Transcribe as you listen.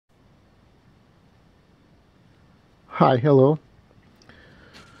Hi, hello.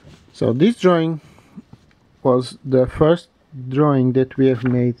 So this drawing was the first drawing that we have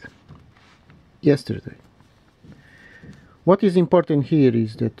made yesterday. What is important here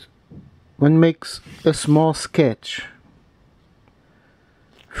is that one makes a small sketch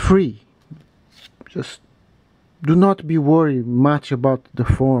free. Just do not be worried much about the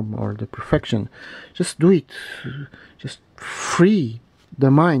form or the perfection. Just do it. Just free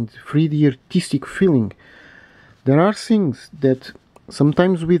the mind, free the artistic feeling. There are things that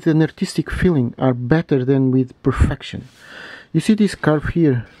sometimes with an artistic feeling are better than with perfection. You see this curve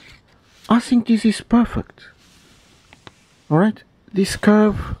here? I think this is perfect. Alright? This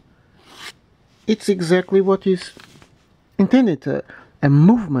curve, it's exactly what is intended. A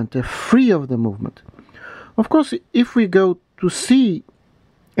movement, a free of the movement. Of course, if we go to see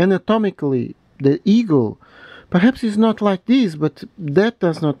anatomically the eagle, perhaps it's not like this, but that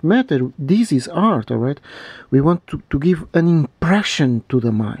does not matter. This is art, alright? We want to give an impression to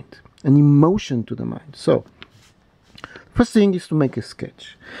the mind, an emotion to the mind. So, first thing is to make a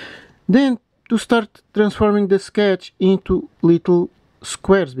sketch. Then to start transforming the sketch into little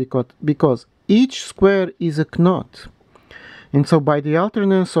squares, because each square is a knot. And so by the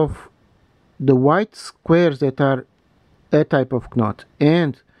alternance of the white squares that are a type of knot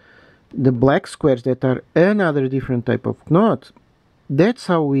and the black squares that are another different type of knot, that's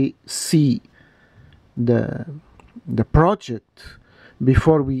how we see the project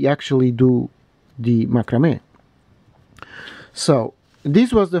before we actually do the macrame. So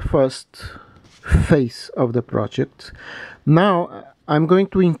this was the first phase of the project. Now I'm going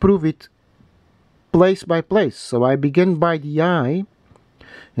to improve it place by place. So I begin by the eye,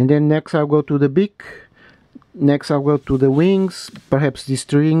 and then next I'll go to the beak, next I'll go to the wings, perhaps these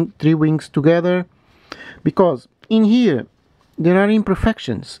three wings together, because in here there are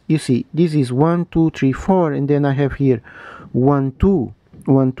imperfections. You see, this is 1, 2, 3, 4, and then I have here 1, 2,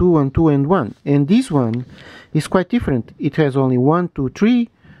 1, 2, 1, 2, and 1. And this one is quite different. It has only 1, 2, 3,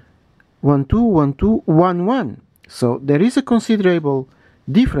 1, 2, 1, 2, 1, 1. So there is a considerable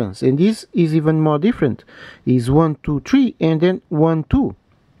difference, and this is even more different. Is 1, 2, 3, and then 1, 2.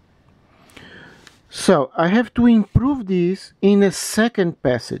 So I have to improve this in a second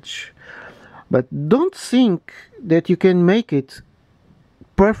passage. But don't think that you can make it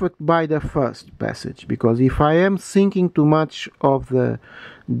perfect by the first passage, because if I am thinking too much of the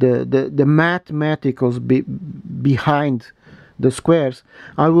mathematicals behind the squares,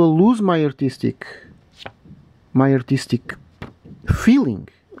 I will lose my artistic feeling.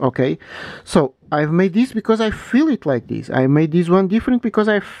 Okay, so I've made this because I feel it like this. I made this one different because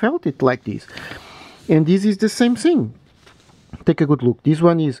I felt it like this. And this is the same thing. Take a good look. This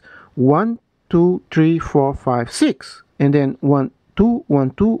one is 1, 2, 3, 4, 5, 6, and then 1, 2,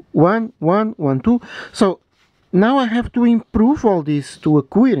 1, 2, 1, 1, 1, 2. So now I have to improve all this to a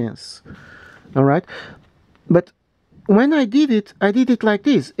coherence. All right, but when I did it like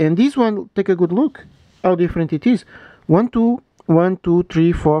this. And this one, take a good look how different it is. 1, 2, 1, 2,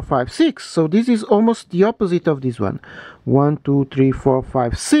 3, 4, 5, 6. So this is almost the opposite of this one. 1, 2, 3, 4,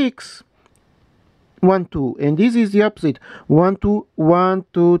 5, 6. 1, 2, and this is the opposite. 1, 2, 1,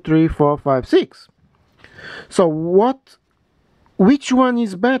 2, 3, 4, 5, 6. So which one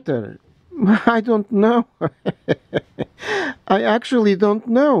is better? I don't know. I actually don't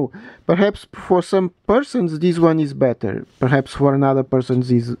know. Perhaps for some persons this one is better. Perhaps for another person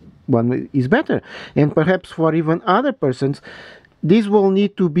this one is better. And perhaps for even other persons this will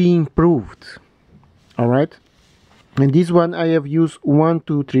need to be improved. Alright? And this one I have used 1,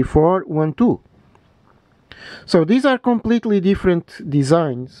 2, 3, 4, 1, 2. So these are completely different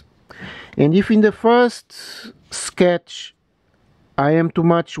designs. And if in the first sketch I am too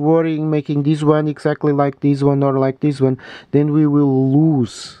much worrying making this one exactly like this one or like this one, then we will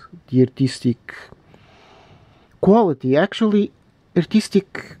lose the artistic quality. Actually,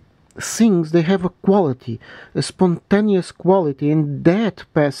 artistic things, they have a quality, a spontaneous quality, and that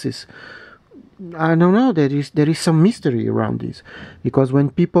passes. I don't know, there is some mystery around this, because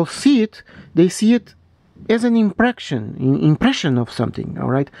when people see it, they see it as an impression of something,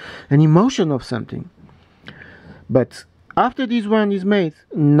 all right, an emotion of something. But after this one is made,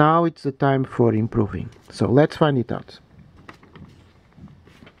 now it's the time for improving. So let's find it out.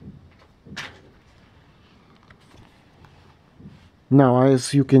 Now,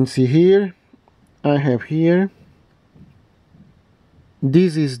 as you can see here, I have here,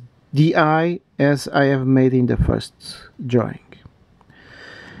 this is the eye as I have made in the first drawing.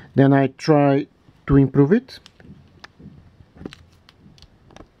 Then I try to improve it.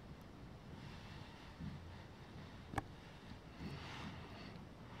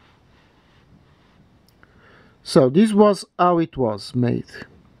 So this was how it was made,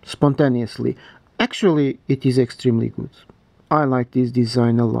 spontaneously. Actually, it is extremely good. I like this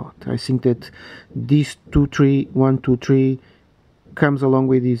design a lot. I think that this 2 3 1 2 3 comes along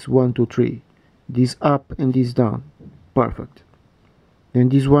with this 1 2 3, this up and this down, perfect. And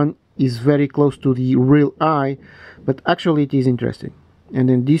this one is very close to the real eye, but actually it is interesting. And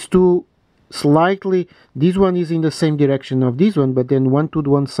then these two slightly, this one is in the same direction of this one, but then one to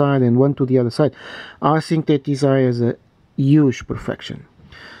one side and one to the other side. I think that this eye has a huge perfection.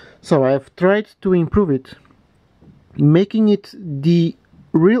 So I have tried to improve it, making it the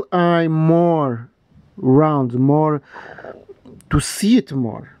real eye more round, more to see it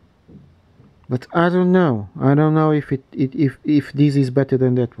more. But I don't know. I don't know if if this is better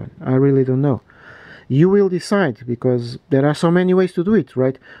than that one. I really don't know. You will decide, because there are so many ways to do it,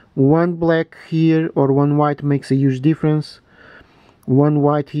 right? One black here or one white makes a huge difference. One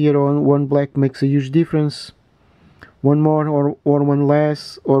white here or one black makes a huge difference. One more or one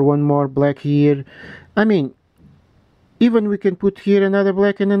less, or one more black here. I mean, even we can put here another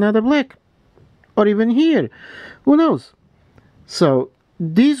black and another black, or even here. Who knows? So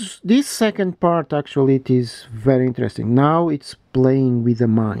this second part, actually, it is very interesting. Now it's playing with the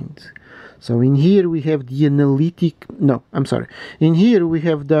mind. So in here we have the analytic, no, I'm sorry. In here we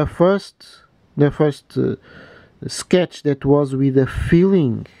have the first sketch that was with a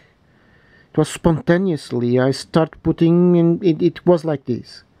feeling. It was spontaneously. I start putting in, it was like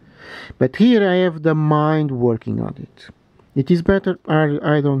this. But here I have the mind working on it. It is better,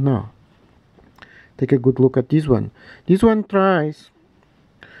 I don't know. Take a good look at this one. This one tries.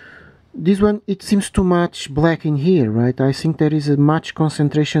 This one, it seems too much black in here, right? I think there is a much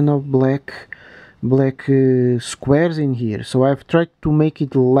concentration of black squares in here. So I've tried to make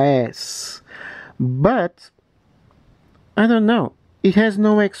it less. But I don't know. It has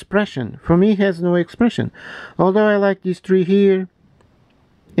no expression. For me, it has no expression. Although I like this tree here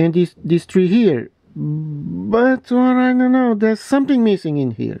and this tree here. But well, I don't know. There's something missing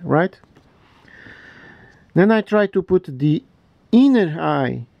in here, right? Then I try to put the inner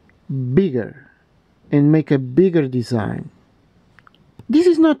eye bigger and make a bigger design. This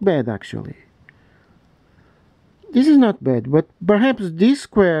is not bad, actually. This is not bad, but perhaps this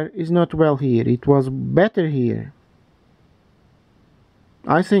square is not well here. It was better here.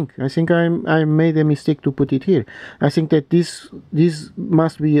 I think I made a mistake to put it here. I think that this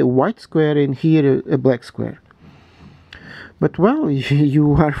must be a white square and here a black square. But well,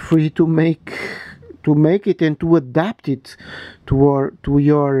 you are free to make it and to adapt it to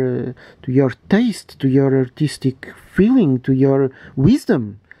your taste, to your artistic feeling, to your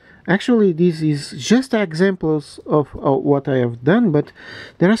wisdom. Actually, this is just examples of what I have done, but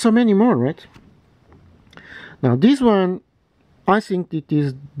there are so many more, right? Now this one, I think it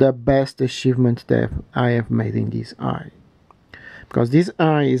is the best achievement that I have made in this eye, because this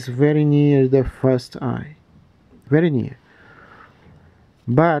eye is very near the first eye, very near.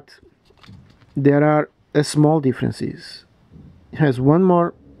 But there are small differences. It has one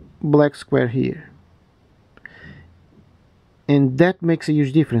more black square here, and that makes a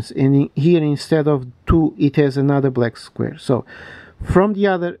huge difference. And here, instead of 2, it has another black square. So from the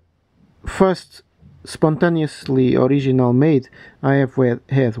other first spontaneously original made, I have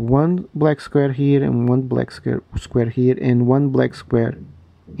had one black square here and one black square here and one black square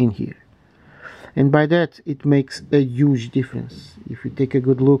in here, and by that it makes a huge difference. If you take a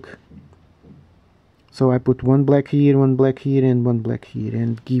good look, so I put one black here, one black here, and one black here,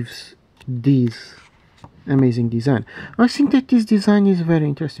 and gives this amazing design. I think that this design is very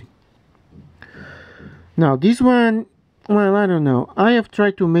interesting. Now this one, well, I don't know. I have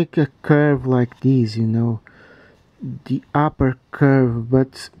tried to make a curve like this, you know, the upper curve,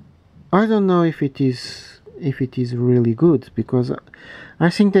 but I don't know if it is really good, because I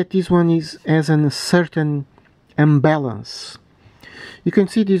think that this one has a certain imbalance. You can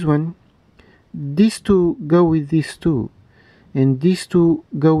see this one. These two go with these two, and these two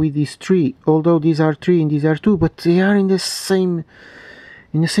go with these 3, although these are 3 and these are 2, but they are in the same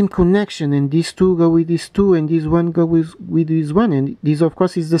connection, and these 2 go with these 2, and this one go with this one, and this of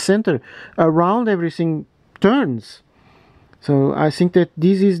course is the center. Around everything turns. So I think that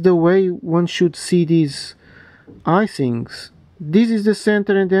this is the way one should see these eye things. This is the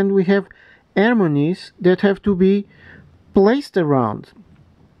center, and then we have harmonies that have to be placed around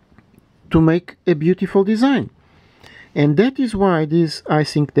to make a beautiful design. And that is why I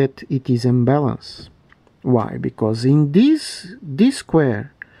think that it is imbalanced. Why? Because in this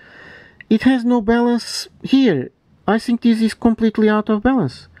square, it has no balance here. I think this is completely out of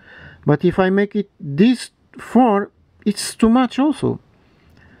balance. But if I make it this 4, it's too much also.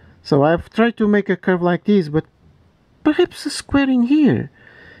 So I've tried to make a curve like this, but perhaps a square in here,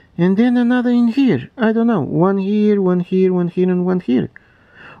 and then another in here. I don't know. One here, one here, one here, and one here.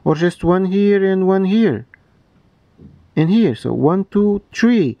 Or just one here and one here. And here. So 1, 2,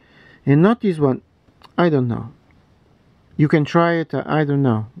 3. And not this one. I don't know. You can try it. I don't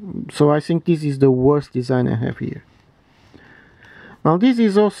know. So I think this is the worst design I have here. Well, this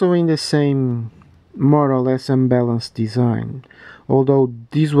is also in the same more or less unbalanced design. Although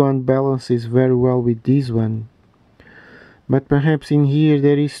this one balances very well with this one. But perhaps in here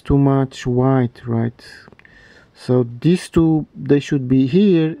there is too much white, right? So these two, they should be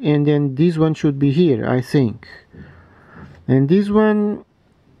here, and then this one should be here, I think. And this one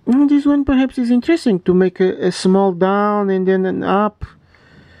perhaps is interesting to make a small down and then an up.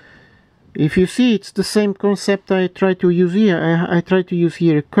 If you see, it's the same concept I try to use here. I try to use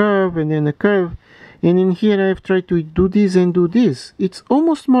here a curve and then a curve, and in here I've tried to do this and do this. It's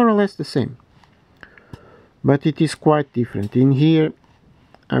almost more or less the same, but it is quite different. In here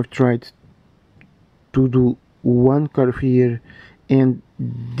I've tried to do one curve here and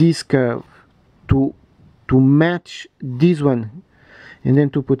this curve to match this one, and then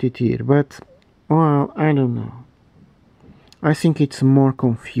to put it here. But well, I don't know, I think it's more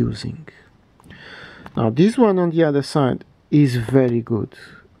confusing. Now this one on the other side is very good.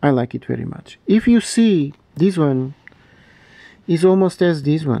 I like it very much. If you see, this one is almost as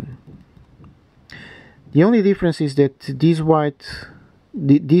this one. The only difference is that this white,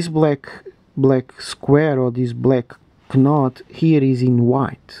 this black square or this black knot here is in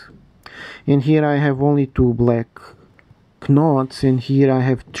white, and here I have only 2 black knots, and here I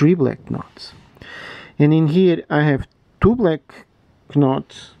have 3 black knots, and in here I have 2 black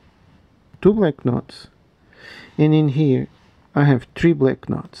knots, and in here I have 3 black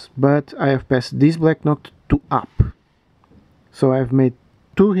knots, but I have passed this black knot to up, so I've made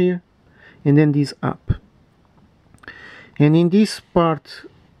 2 here and then this up. And in this part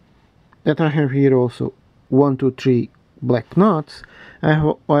that I have here also 1, 2, 3 black knots, I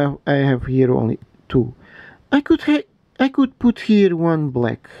have here only 2. I could put here 1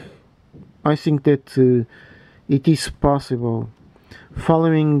 black. I think that it is possible,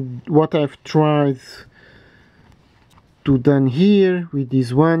 following what I've tried to done here with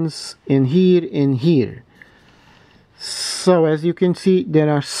these ones, and here and here. So as you can see, there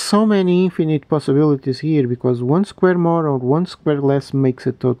are so many infinite possibilities here, because 1 square more or 1 square less makes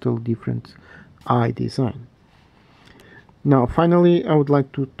a total different eye design. Now finally I would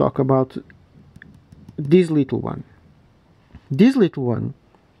like to talk about this little one. This little one,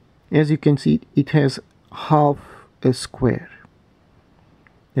 as you can see, it has half a square.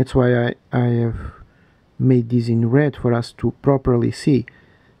 That's why I have made this in red for us to properly see.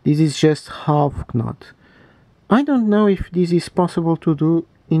 This is just half knot. I don't know if this is possible to do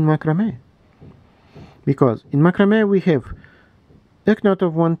in macrame, because in macrame we have a knot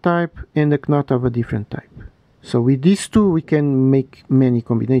of one type and a knot of a different type. So with these two we can make many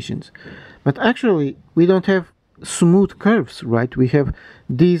combinations, but actually we don't have smooth curves, right? We have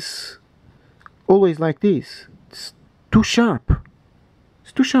this always like this. It's too sharp.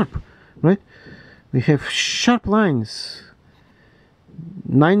 It's too sharp, right? We have sharp lines,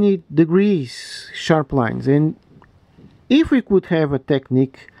 90 degrees sharp lines. And if we could have a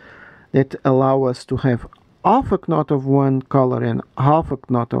technique that allow us to have half a knot of one color and half a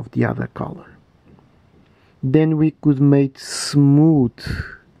knot of the other color, then we could make smooth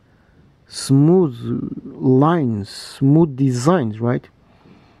lines, smooth designs, right?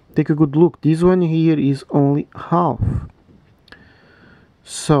 Take a good look. This one here is only half.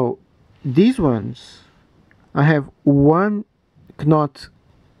 So these ones, I have 1 knot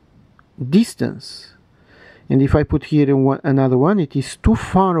distance, and if I put here another one, it is too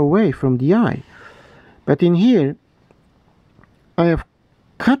far away from the eye. But in here I have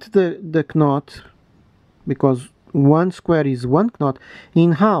cut the knot, because 1 square is 1 knot,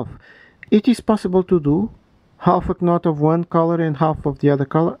 in half. It is possible to do half a knot of one color and half of the other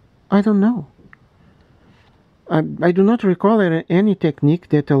color. I don't know. I do not recall any technique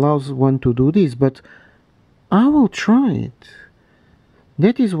that allows one to do this, but I will try it.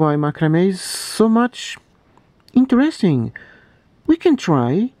 That is why macrame is so much interesting. We can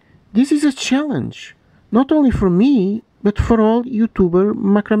try. This is a challenge, not only for me, but for all YouTuber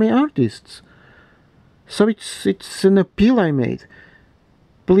macrame artists. So it's an appeal I made.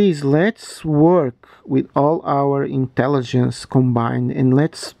 Please, let's work with all our intelligence combined, and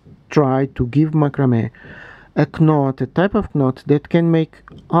let's try to give macrame a knot, a type of knot that can make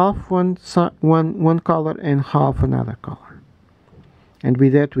half one color and half another color. And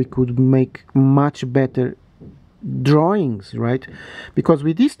with that we could make much better drawings, right? Because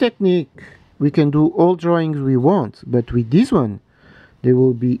with this technique we can do all drawings we want, but with this one they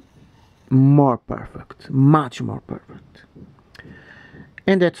will be more perfect, much more perfect.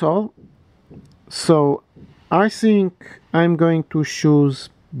 And that's all. So I think I'm going to choose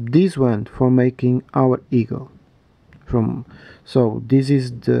this one for making our eagle. So this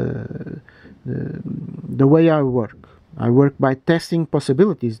is the way I work. I work by testing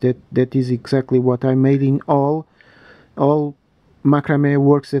possibilities. That is exactly what I made in all macrame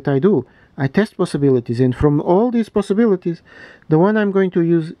works that I do. I test possibilities, and from all these possibilities, the one I'm going to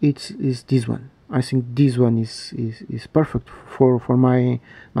use is this one. I think this one is perfect for my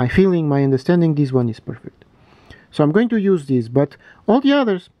feeling, my understanding. This one is perfect. So I'm going to use this, but all the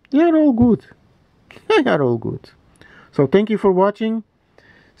others, they are all good. They are all good. So thank you for watching.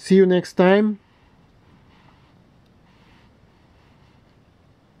 See you next time.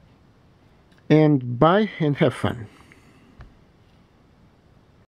 And bye and have fun.